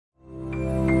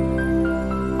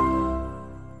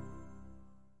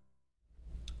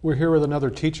We're here with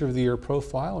another Teacher of the Year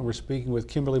profile, and we're speaking with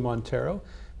Kimberley Monteiro,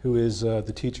 who is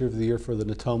the Teacher of the Year for the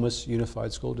Natomas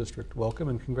Unified School District. Welcome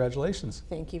and congratulations.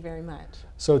 Thank you very much.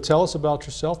 So tell us about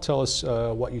yourself. Tell us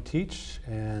what you teach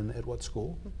and at what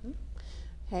school.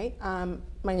 Hey,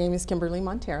 my name is Kimberley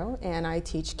Monteiro, and I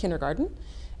teach kindergarten.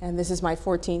 And this is my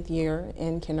 14th year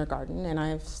in kindergarten,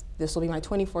 and this will be my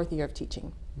 24th year of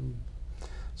teaching.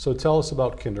 So tell us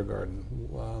about kindergarten.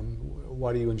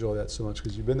 Why do you enjoy that so much?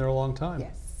 Because you've been there a long time.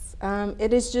 Yes.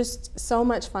 It is just so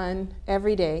much fun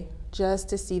every day just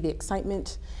to see the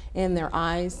excitement in their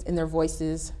eyes, in their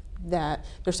voices, that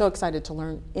they're so excited to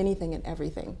learn anything and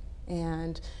everything.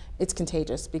 And it's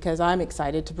contagious because I'm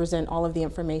excited to present all of the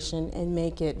information and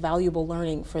make it valuable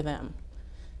learning for them.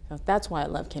 So that's why I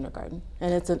love kindergarten.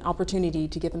 And it's an opportunity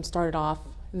to get them started off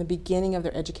in the beginning of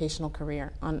their educational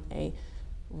career on a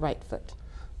right foot.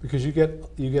 Because you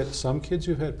get some kids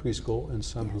who've had preschool and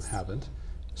some Yes. who haven't.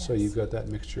 Yes. So you've got that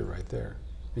mixture right there.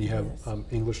 And you have Yes.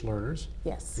 English learners.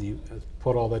 Yes. And you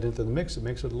put all that into the mix, it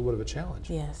makes it a little bit of a challenge.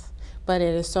 Yes, but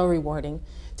it is so rewarding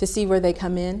to see where they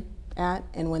come in at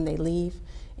and when they leave,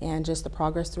 and just the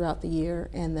progress throughout the year,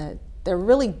 and that they're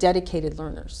really dedicated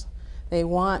learners. They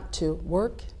want to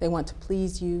work, they want to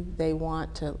please you, they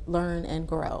want to learn and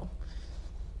grow.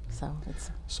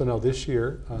 So now this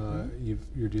year,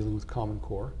 you're dealing with Common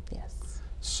Core. Yes.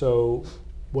 So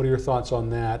what are your thoughts on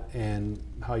that and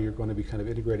how you're going to be kind of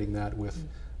integrating that with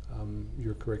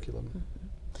your curriculum?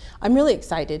 I'm really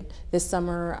excited. This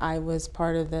summer I was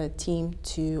part of the team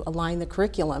to align the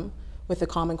curriculum with the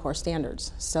Common Core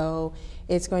standards. So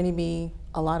it's going to be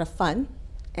a lot of fun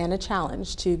and a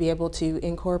challenge to be able to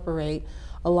incorporate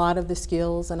a lot of the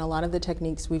skills and a lot of the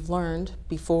techniques we've learned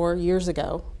before years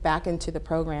ago back into the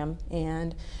program,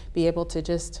 and be able to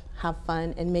just have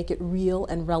fun and make it real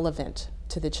and relevant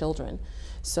to the children.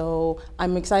 So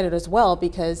I'm excited as well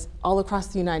because all across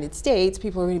the United States,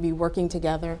 people are going to be working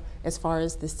together as far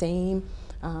as the same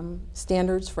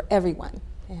standards for everyone,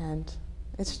 and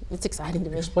it's exciting to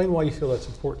me. Explain why you feel that's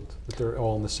important, that they're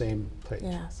all on the same page.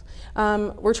 Yes.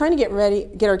 We're trying to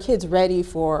get our kids ready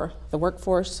for the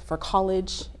workforce, for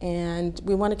college, and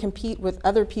we want to compete with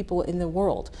other people in the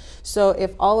world. So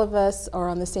if all of us are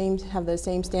on have the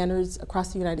same standards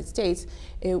across the United States,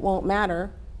 it won't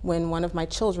matter when one of my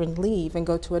children leave and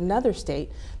go to another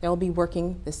state, they'll be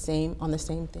working on the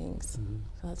same things.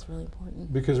 So that's really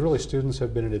important. Because really students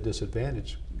have been at a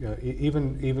disadvantage,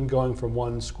 even going from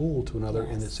one school to another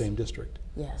in the same district.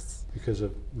 Yes. Because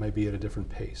of maybe at a different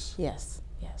pace. Yes,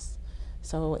 yes.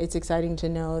 So it's exciting to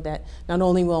know that not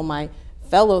only will my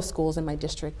fellow schools in my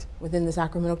district within the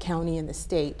Sacramento County and the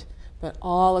state, but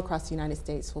all across the United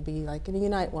States will be like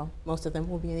in most of them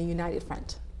will be in a united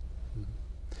front.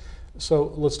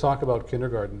 So let's talk about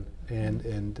kindergarten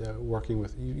and working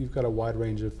with, you've got a wide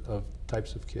range of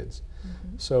types of kids.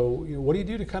 So what do you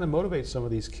do to kind of motivate some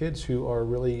of these kids who are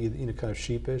really kind of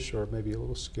sheepish or maybe a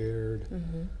little scared?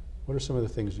 What are some of the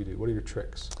things you do? What are your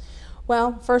tricks?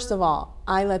 Well, first of all,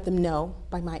 I let them know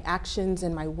by my actions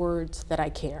and my words that I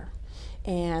care,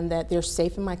 and that they're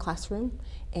safe in my classroom,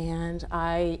 and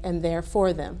I am there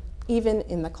for them, even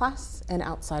in the class and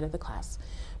outside of the class.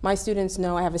 My students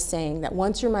know I have a saying that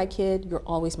once you're my kid, you're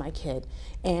always my kid.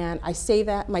 And I say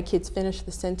that, my kids finish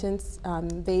the sentence.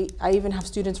 I even have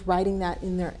students writing that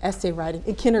in their essay writing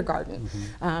in kindergarten.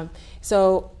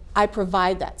 So I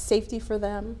provide that safety for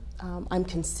them. I'm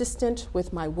consistent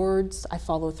with my words. I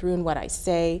follow through in what I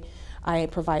say. I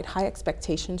provide high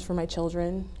expectations for my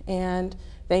children, and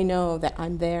they know that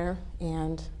I'm there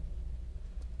and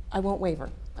I won't waver.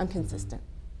 I'm consistent.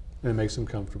 And it makes them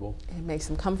comfortable. It makes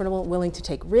them comfortable, willing to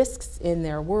take risks in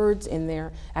their words, in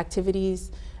their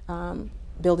activities,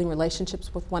 building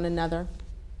relationships with one another.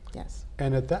 Yes.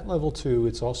 And at that level too,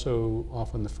 it's also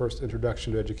often the first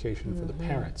introduction to education for the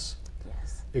parents.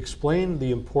 Yes. Explain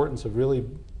the importance of really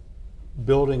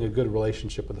building a good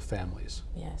relationship with the families.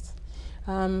 Yes.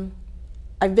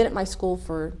 I've been at my school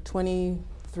for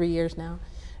 23 years now,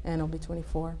 and it'll be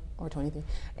 24 or 23.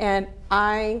 And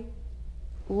I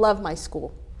love my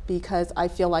school, because I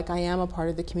feel like I am a part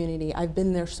of the community. I've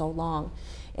been there so long.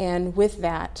 And with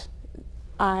that,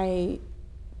 I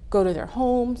go to their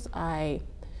homes, I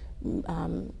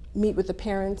meet with the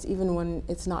parents even when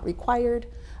it's not required.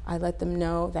 I let them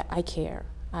know that I care.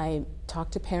 I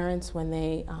talk to parents when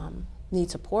they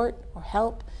need support or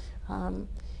help.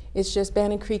 It's just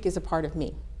Bannon Creek is a part of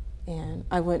me, and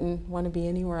I wouldn't want to be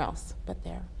anywhere else but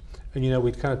there. And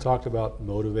we kind of talked about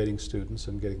motivating students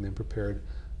and getting them prepared.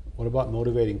 What about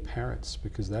motivating parents?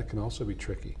 Because that can also be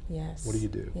tricky. Yes. What do you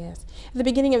do? Yes. At the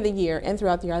beginning of the year and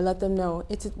throughout the year, I let them know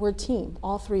we're a team,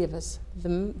 all three of us,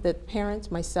 the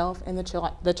parents, myself, and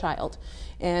the child.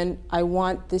 And I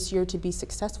want this year to be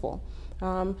successful.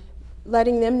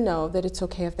 Letting them know that it's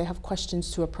okay if they have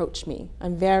questions to approach me.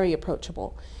 I'm very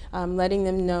approachable. Letting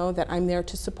them know that I'm there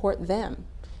to support them,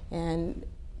 and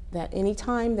that any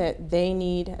time that they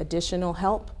need additional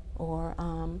help or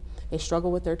they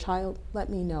struggle with their child, let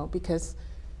me know, because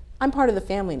I'm part of the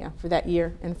family now for that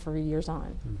year and for years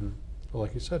on. Mm-hmm. Well,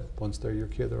 like you said, once they're your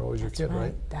kid, they're always your kid,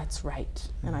 right? That's right,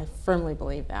 and I firmly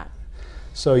believe that.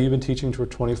 So you've been teaching for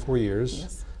 24 years.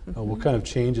 Yes. What kind of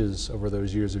changes over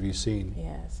those years have you seen?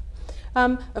 Yes.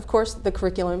 Of course, the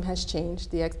curriculum has changed,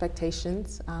 the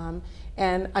expectations,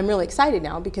 and I'm really excited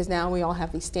now because now we all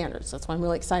have these standards. That's why I'm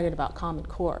really excited about Common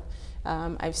Core.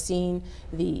 I've seen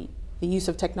the use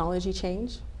of technology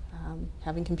change,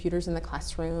 having computers in the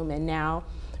classroom, and now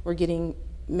we're getting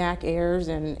Mac Airs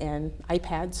and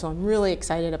iPads, so I'm really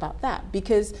excited about that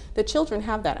because the children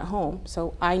have that at home,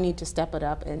 so I need to step it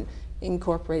up and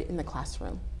incorporate it in the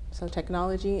classroom. So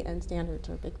technology and standards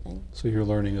are a big thing. So you're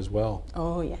learning as well?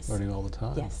 Oh, yes. Learning all the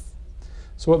time? Yes.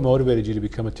 So what motivated you to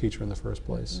become a teacher in the first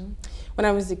place? Mm-hmm. When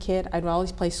I was a kid, I'd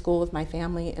always play school with my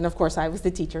family, and of course I was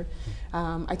the teacher.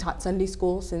 I taught Sunday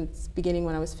school since beginning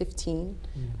when I was 15.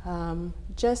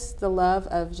 Just the love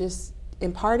of just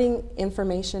imparting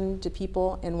information to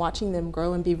people and watching them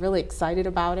grow and be really excited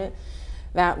about it,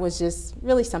 that was just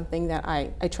really something that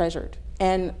I treasured.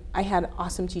 And I had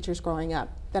awesome teachers growing up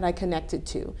that I connected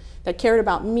to, that cared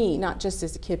about me, not just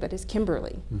as a kid, but as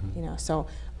Kimberley. You know, so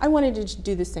I wanted to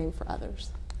do the same for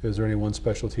others. Is there any one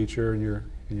special teacher in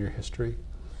your history?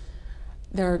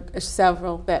 There are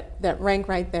several that rank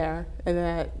right there, and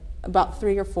that about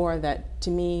 3 or 4 that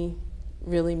to me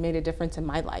really made a difference in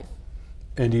my life.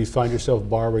 And do you find yourself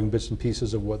borrowing bits and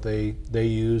pieces of what they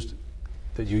used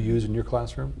that you use in your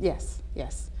classroom? Yes,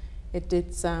 yes.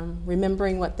 It's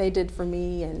remembering what they did for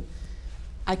me, and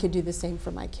I could do the same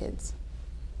for my kids.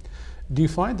 Do you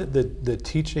find that the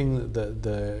teaching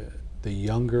the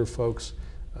younger folks,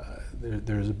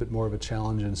 there's a bit more of a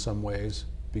challenge in some ways,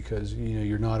 because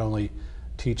you're not only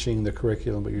teaching the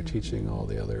curriculum, but you're teaching all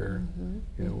the other,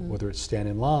 whether it's stand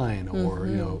in line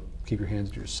or keep your hands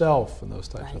to yourself and those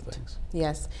types of things.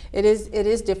 Yes, it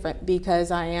is different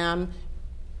because I am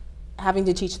having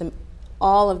to teach them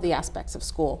all of the aspects of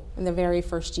school in the very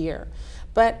first year.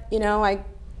 But I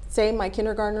say my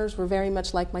kindergartners were very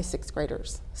much like my 6th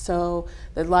graders. So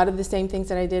a lot of the same things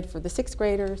that I did for the 6th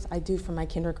graders, I do for my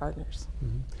kindergartners.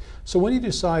 So when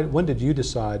did you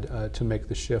decide to make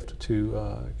the shift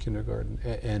to kindergarten,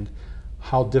 and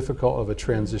how difficult of a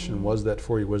transition was that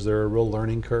for you? Was there a real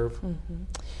learning curve?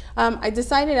 I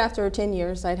decided after 10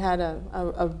 years I'd had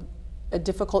a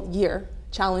difficult year,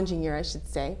 challenging year I should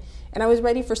say, and I was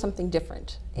ready for something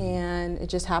different. And it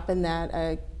just happened that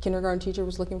a kindergarten teacher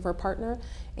was looking for a partner,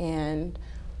 and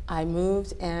I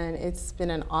moved, and it's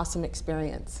been an awesome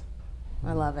experience.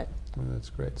 I love it. Well, that's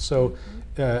great. So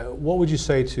what would you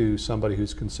say to somebody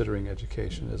who's considering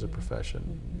education as a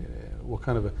profession? What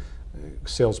kind of a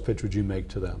sales pitch would you make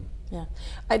to them? Yeah,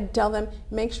 I'd tell them,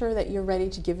 make sure that you're ready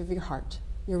to give of your heart.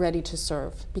 You're ready to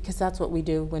serve, because that's what we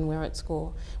do when we're at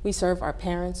school. We serve our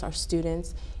parents, our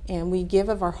students, and we give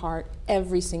of our heart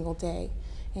every single day.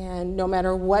 And no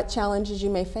matter what challenges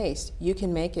you may face, you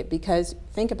can make it, because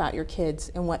think about your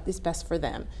kids and what is best for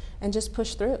them, and just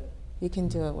push through. You can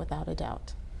do it without a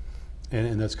doubt.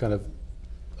 And that's kind of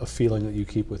a feeling that you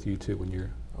keep with you too when you're...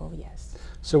 Oh, yes.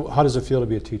 So how does it feel to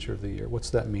be a Teacher of the Year?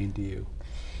 What's that mean to you?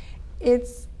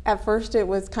 At first it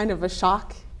was kind of a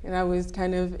shock, and it was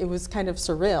kind of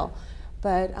surreal.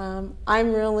 But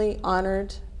I'm really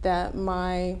honored that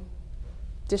my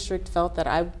district felt that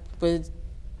I would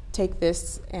take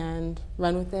this and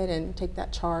run with it and take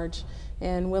that charge,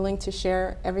 and willing to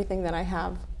share everything that I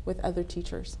have with other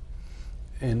teachers.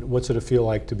 And what's it feel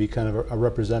like to be kind of a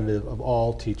representative of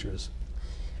all teachers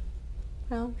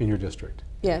in your district?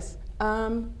 Yes,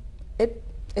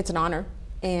 it's an honor,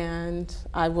 and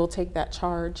I will take that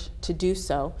charge to do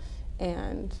so.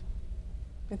 And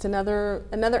it's another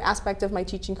aspect of my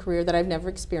teaching career that I've never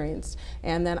experienced,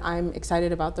 and that I'm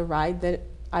excited about the ride that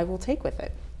I will take with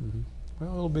it.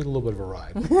 Well, it'll be a little bit of a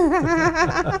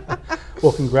ride.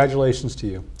 Well, congratulations to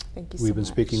you. Thank you so much. We've been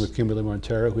speaking with Kimberley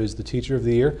Monteiro, who is the Teacher of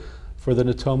the Year for the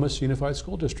Natomas Unified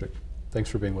School District. Thanks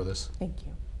for being with us. Thank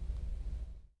you.